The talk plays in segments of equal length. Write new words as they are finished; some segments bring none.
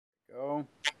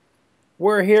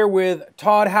We're here with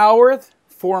Tod Howarth,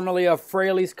 formerly of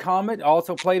Frehleys Comet,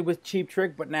 also played with Cheap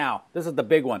Trick, but now, this is the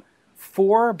big one,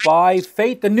 4x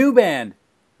Fate, the new band.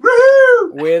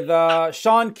 Woohoo! With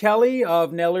Sean Kelly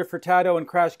of Neller Furtado and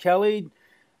Crash Kelly,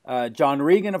 John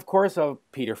Regan, of course, of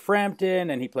Peter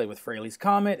Frampton, and he played with Frehleys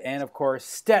Comet, and of course,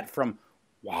 Stet from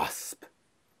W.A.S.P.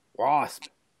 W.A.S.P.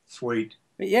 Sweet.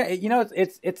 Yeah, you know,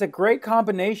 it's a great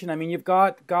combination. I mean, you've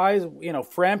got guys, you know,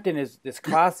 Frampton is this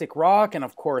classic rock, and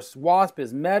of course, W.A.S.P.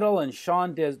 is metal, and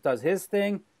Sean does his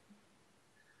thing.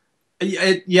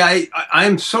 Yeah,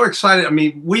 I'm so excited. I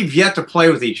mean, we've yet to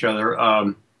play with each other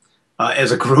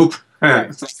as a group.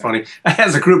 It's funny.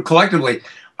 As a group collectively.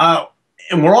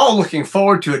 And we're all looking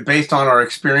forward to it based on our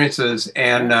experiences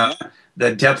and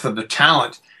the depth of the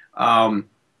talent. And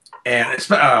it's,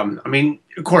 I mean,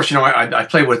 of course, you know, I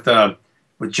play with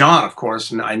John, of course,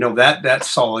 and I know that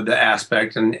solid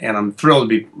aspect, and I'm thrilled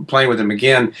to be playing with him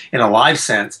again in a live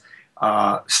sense.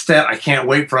 Stet, I can't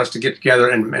wait for us to get together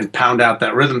and pound out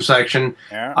that rhythm section.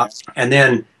 Yeah. And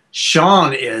then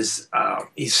Sean is,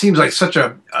 he seems like such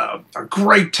a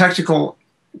great technical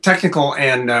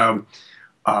and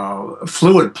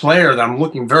fluid player that I'm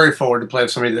looking very forward to play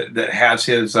with somebody that has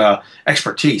his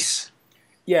expertise.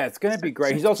 Yeah, it's going to be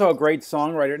great. He's also a great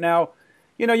songwriter. Now,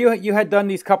 you know, you had done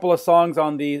these couple of songs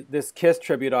on this Kiss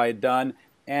tribute I had done,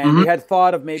 and you had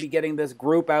thought of maybe getting this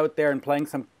group out there and playing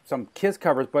some Kiss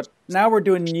covers, but now we're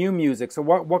doing new music. So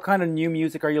what kind of new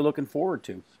music are you looking forward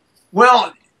to?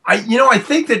 Well, I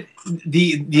think that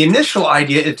the initial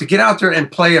idea is to get out there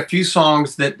and play a few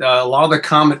songs that a lot of the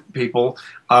Comet people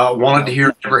wanted to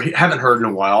hear, haven't heard in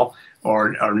a while,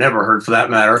 or never heard for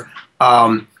that matter.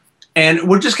 And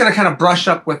we're just going to kind of brush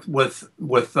up with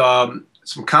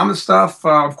some Comet stuff,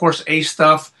 of course, Ace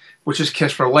stuff, which is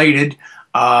Kiss related,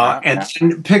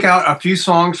 and pick out a few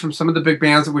songs from some of the big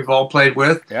bands that we've all played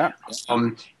with. Yeah.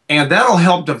 And that'll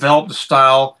help develop the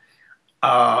style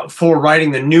for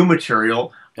writing the new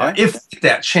material. If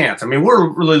that chance. I mean, we're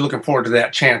really looking forward to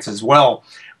that chance as well.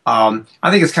 I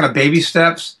think it's kind of baby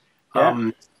steps.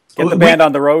 Get the band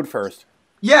on the road first.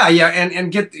 Yeah,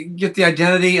 and get the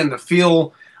identity and the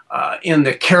feel in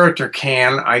the character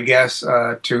can, I guess,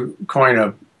 to coin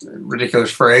a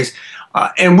ridiculous phrase.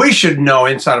 And we should know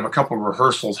inside of a couple of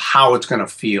rehearsals how it's going to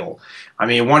feel. I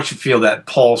mean, once you feel that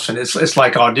pulse, and it's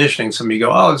like auditioning. Somebody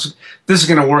go, oh, this is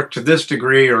going to work to this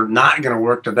degree or not going to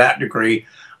work to that degree.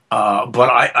 But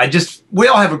we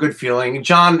all have a good feeling.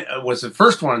 John was the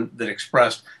first one that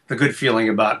expressed the good feeling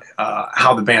about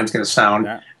how the band's going to sound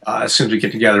as soon as we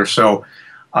get together. So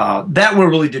that will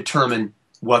really determine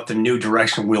what the new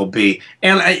direction will be.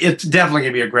 And it's definitely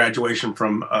going to be a graduation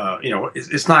from, you know,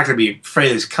 it's not going to be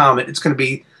Frehleys Comet. It's going to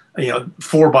be, you know,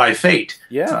 4x Fate.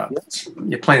 Yeah.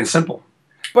 You're plain and simple.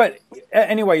 But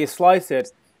anyway, you slice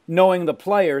it, knowing the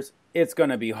players, it's going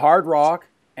to be hard rock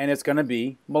and it's going to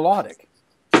be melodic.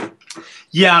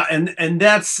 Yeah, and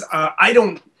that's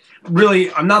I'm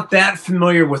not that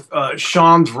familiar with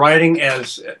Sean's writing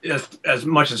as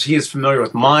much as he is familiar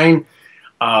with mine.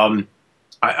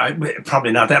 I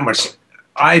probably not that much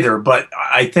either, but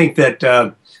I think that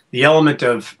the element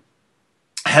of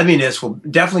heaviness will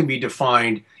definitely be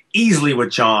defined easily with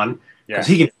John because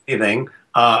he can do anything.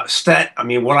 Stet, I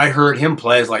mean, what I heard him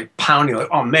play is like pounding, like,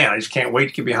 oh man, I just can't wait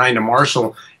to get behind a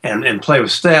Marshall and play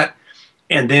with Stet.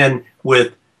 And then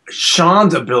with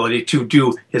Sean's ability to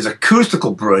do his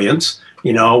acoustical brilliance,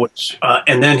 you know, which,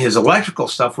 and then his electrical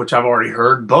stuff, which I've already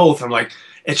heard both. I'm like,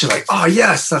 it's just like, oh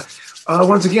yes,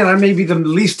 once again, I may be the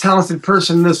least talented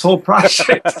person in this whole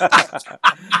project.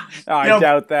 I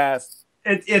doubt that.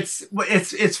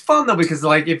 It's fun though, because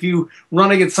like if you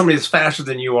run against somebody that's faster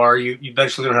than you are, you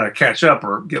eventually learn how to catch up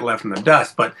or get left in the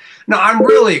dust. But no, I'm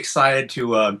really excited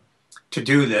to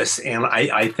do this, and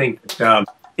I think that,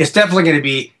 it's definitely going to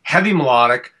be heavy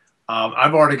melodic.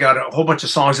 I've already got a whole bunch of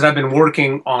songs that I've been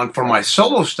working on for my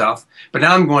solo stuff, but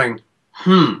now I'm going,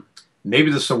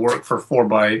 maybe this will work for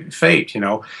 4x Fate, you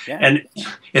know. Yeah. And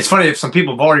it's funny, if some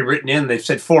people have already written in, they've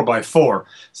said 4x4,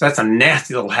 so that's a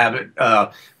nasty little habit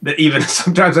that even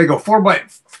sometimes I go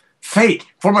 4x Fate,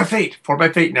 4x Fate,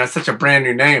 4x Fate. Now it's such a brand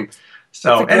new name.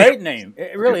 So it's a great name.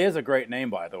 It really is a great name,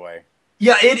 by the way.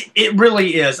 Yeah, it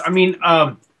really is. I mean,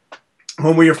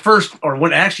 when we were first, or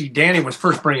when actually Danny was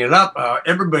first bringing it up,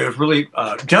 everybody was really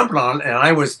jumping on it, and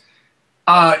I was,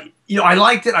 you know, I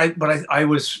liked it, but I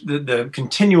was the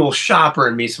continual shopper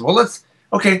in me said, well, let's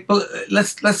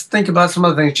think about some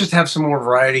other things, just have some more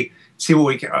variety, see what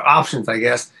we can, options, I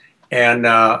guess. And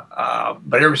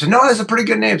but everybody said, no, that's a pretty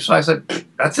good name. So I said,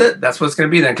 that's it. That's what it's going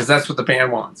to be then, because that's what the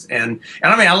band wants. And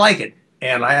I mean, I like it.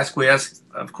 And I asked W.A.S.P,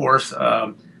 of course,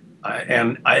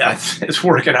 it's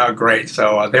working out great.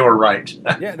 So they were right.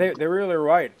 Yeah, they're really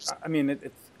right. I mean,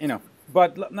 it's, you know,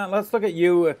 but now let's look at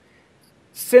you.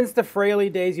 Since the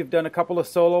Frehley days, you've done a couple of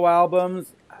solo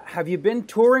albums. Have you been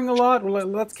touring a lot? Well,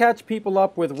 let's catch people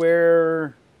up with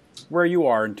where you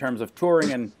are in terms of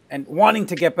touring and wanting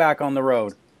to get back on the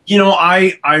road. You know,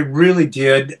 I really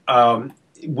did.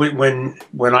 When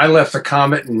I left the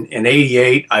Comet in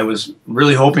 '88, I was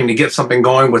really hoping to get something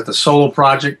going with the solo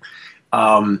project.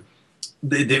 Of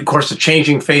course, the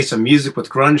changing face of music with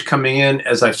grunge coming in,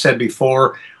 as I've said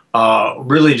before,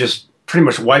 really just pretty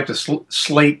much wiped the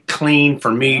slate clean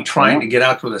for me trying to get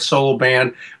out with a solo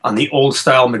band on the old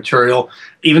style material.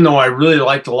 Even though I really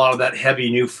liked a lot of that heavy,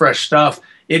 new, fresh stuff,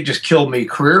 it just killed me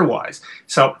career-wise.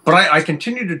 So, but I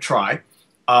continued to try.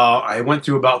 I went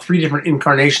through about 3 different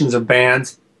incarnations of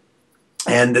bands,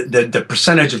 and the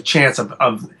percentage of chance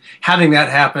of having that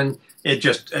happen, it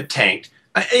tanked.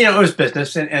 You know, it was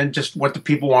business and just what the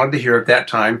people wanted to hear at that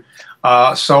time.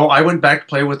 So I went back to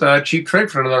play with Cheap Trick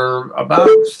for another about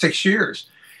 6 years.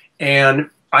 And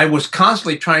I was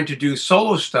constantly trying to do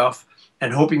solo stuff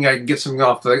and hoping I could get something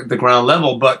off the ground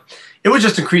level, but it was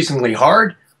just increasingly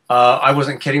hard. I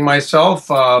wasn't kidding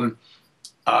myself. I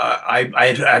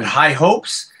had high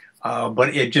hopes,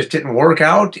 but it just didn't work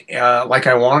out like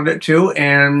I wanted it to.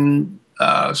 And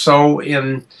so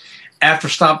after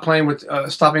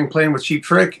stopping playing with Cheap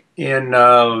Trick in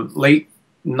late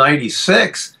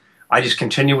 '96, I just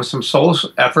continued with some solo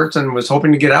efforts and was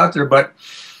hoping to get out there. But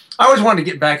I always wanted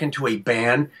to get back into a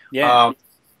band. Yeah,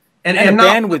 and a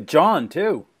band with John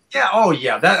too. Yeah. Oh,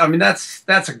 yeah.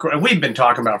 That's a great. We've been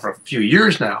talking about it for a few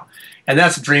years now, and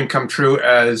that's a dream come true.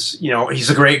 As you know, he's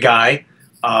a great guy.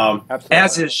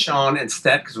 As is Sean and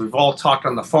Stet, because we've all talked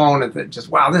on the phone, and just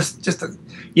wow, this just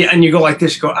yeah. And you go like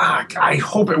this, you go, I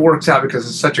hope it works out because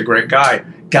it's such a great guy,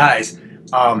 guys.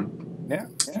 Yeah.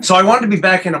 So I wanted to be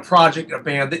back in a project, a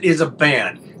band that is a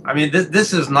band. I mean,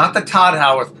 this is not the Tod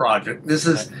Howarth project. This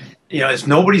is, you know, it's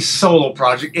nobody's solo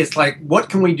project. It's like, what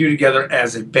can we do together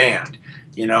as a band?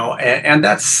 You know, and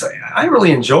that's, I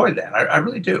really enjoyed that. I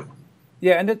really do.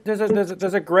 Yeah, and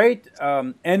there's a great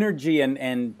energy and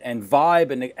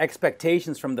vibe and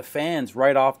expectations from the fans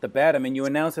right off the bat. I mean, you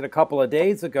announced it a couple of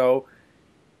days ago,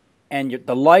 and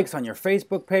the likes on your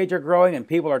Facebook page are growing, and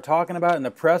people are talking about it, and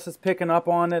the press is picking up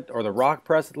on it, or the rock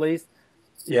press at least.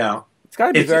 Yeah. It's got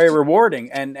to be very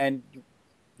rewarding, and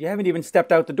you haven't even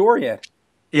stepped out the door yet.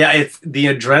 Yeah, it's the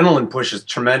adrenaline push is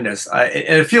tremendous, and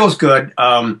it feels good.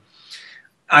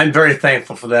 I'm very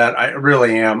thankful for that. I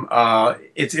really am.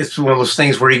 It's one of those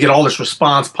things where you get all this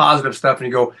response, positive stuff, and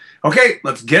you go, okay,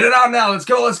 let's get it out now. Let's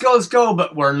go, let's go, let's go.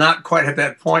 But we're not quite at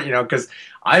that point, you know, because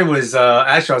I was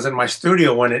actually I was in my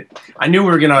studio when I knew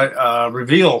we were going to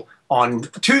reveal on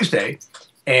Tuesday,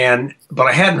 but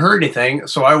I hadn't heard anything,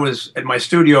 so I was at my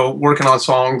studio working on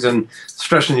songs and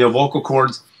stretching the vocal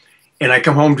cords, and I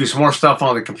come home, do some more stuff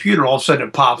on the computer. All of a sudden,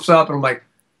 it pops up, and I'm like,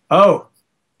 oh,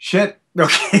 shit.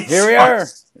 Okay, here we are.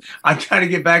 I'm trying to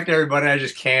get back to everybody. I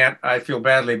just can't. I feel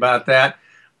badly about that.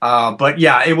 But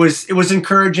yeah, it was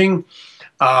encouraging.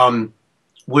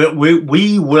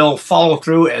 We will follow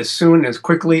through as soon, as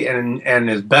quickly, and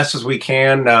as best as we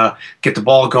can, get the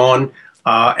ball going.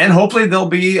 And hopefully there'll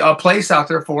be a place out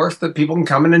there for us that people can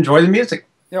come and enjoy the music.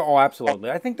 Yeah, oh,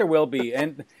 absolutely. I think there will be.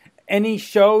 And any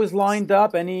shows lined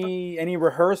up? Any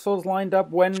rehearsals lined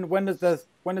up? When does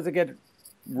it get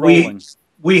rolling?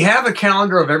 We have a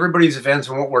calendar of everybody's events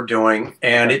and what we're doing,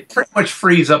 and it pretty much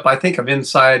frees up, I think, of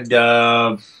inside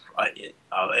about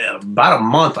a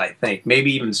month, I think,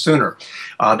 maybe even sooner.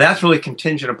 That's really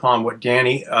contingent upon what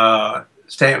Danny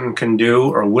Stanton can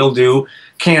do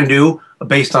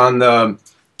based on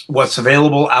what's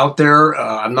available out there.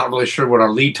 I'm not really sure what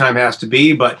our lead time has to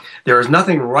be, but there is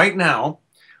nothing right now,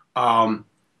 and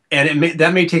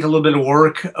that may take a little bit of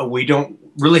work. We don't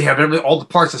really have all the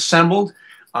parts assembled.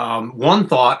 One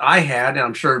thought I had, and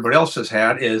I'm sure everybody else has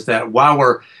had, is that while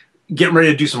we're getting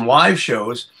ready to do some live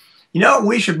shows, you know,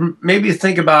 we should maybe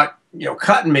think about, you know,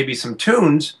 cutting maybe some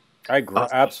tunes. I agree.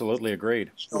 Absolutely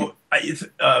agreed. So,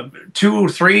 2 or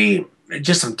 3,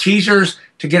 just some teasers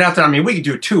to get out there. I mean, we could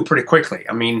do 2 pretty quickly.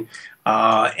 I mean,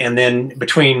 and then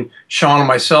between Sean and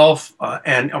myself,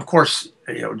 and of course,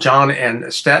 you know, John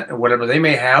and Stet and whatever they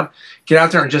may have, get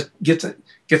out there and just get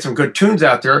some good tunes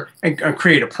out there and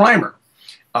create a primer.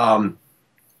 And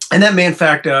that may, in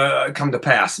fact, come to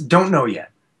pass. Don't know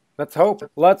yet. Let's hope.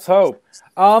 Let's hope.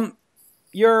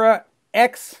 Your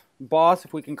ex-boss,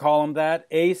 if we can call him that,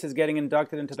 Ace, is getting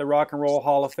inducted into the Rock and Roll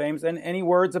Hall of Fame. And any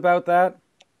words about that?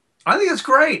 I think it's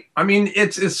great. I mean,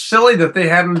 it's silly that they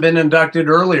haven't been inducted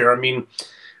earlier. I mean,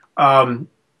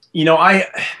 you know,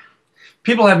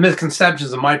 people have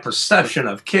misconceptions of my perception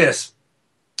of Kiss.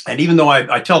 And even though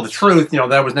I tell the truth,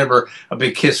 that I was never a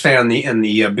big Kiss fan in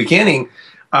the beginning.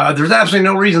 There's absolutely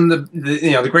no reason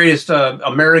the greatest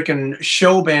American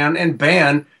show band and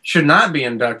band should not be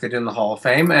inducted in the Hall of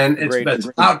Fame, and it's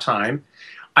about time.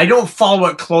 I don't follow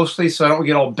it closely, so I don't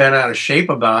get all bent out of shape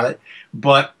about it.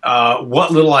 But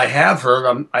what little I have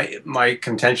heard, my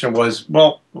contention was,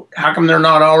 well, how come they're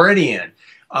not already in?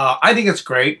 I think it's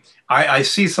great. I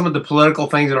see some of the political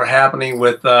things that are happening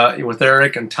with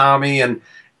Eric and Tommy, and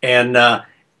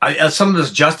some of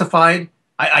this justified.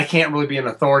 I can't really be an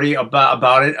authority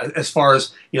about it as far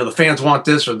as the fans want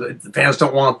this or the fans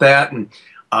don't want that, and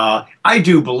I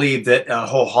do believe that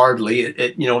wholeheartedly.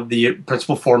 The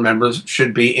principal 4 members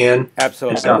should be in.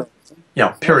 Absolutely.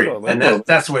 Period. Absolutely. And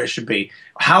that's the way it should be.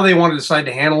 How they want to decide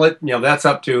to handle it, that's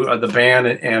up to the band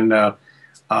and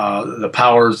the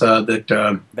powers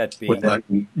that be. That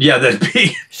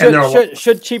be.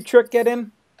 Should Cheap Trick get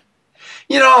in?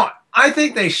 I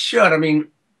think they should. I mean,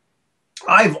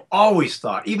 I've always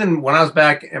thought, even when I was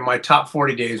back in my top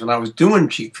 40 days when I was doing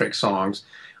Cheap Trick songs,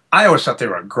 I always thought they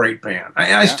were a great band.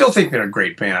 I still think they're a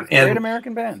great band. Great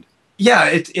American band. Yeah,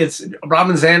 it's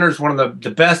Robin Zander is one of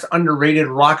the best underrated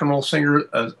rock and roll singers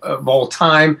of all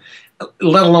time,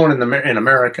 let alone in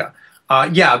America.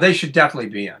 Yeah, they should definitely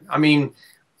be in. I mean,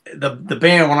 the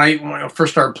band when I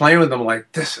first started playing with them,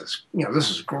 like this is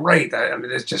great. I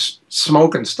mean, it's just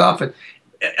smoking stuff. And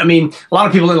I mean, a lot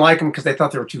of people didn't like them because they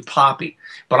thought they were too poppy.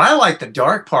 But I like the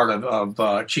dark part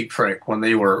of Cheap Trick when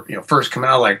they were first coming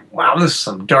out. Like, wow, this is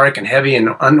some dark and heavy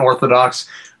and unorthodox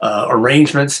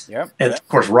arrangements. Yep. And of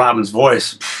course, Robin's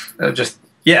voice. They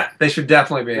should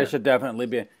definitely be. They should definitely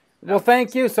be. Well,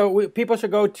 thank you. So people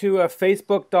should go to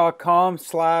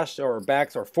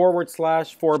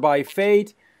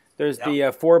facebook.com//4/Fate. There's the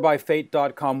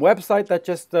 4byfate.com website that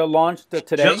just launched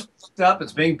today. Just up.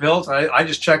 It's being built. I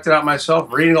just checked it out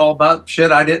myself, reading all about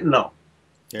shit I didn't know.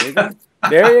 There you go.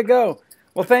 There you go.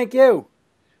 Well, thank you.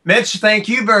 Mitch, thank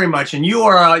you very much. And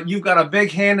you've got a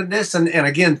big hand in this. And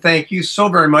again, thank you so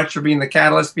very much for being the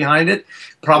catalyst behind it.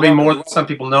 Probably more than some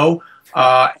people know.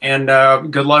 And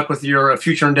good luck with your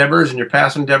future endeavors and your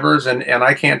past endeavors. And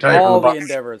I can't tell you all the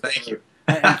endeavors. Thank you.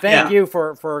 And thank you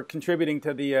for contributing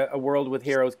to the A World with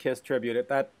Heroes Kiss tribute.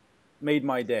 That made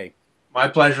my day. My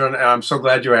pleasure, and I'm so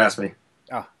glad you asked me.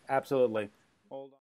 Oh, absolutely. Hold on.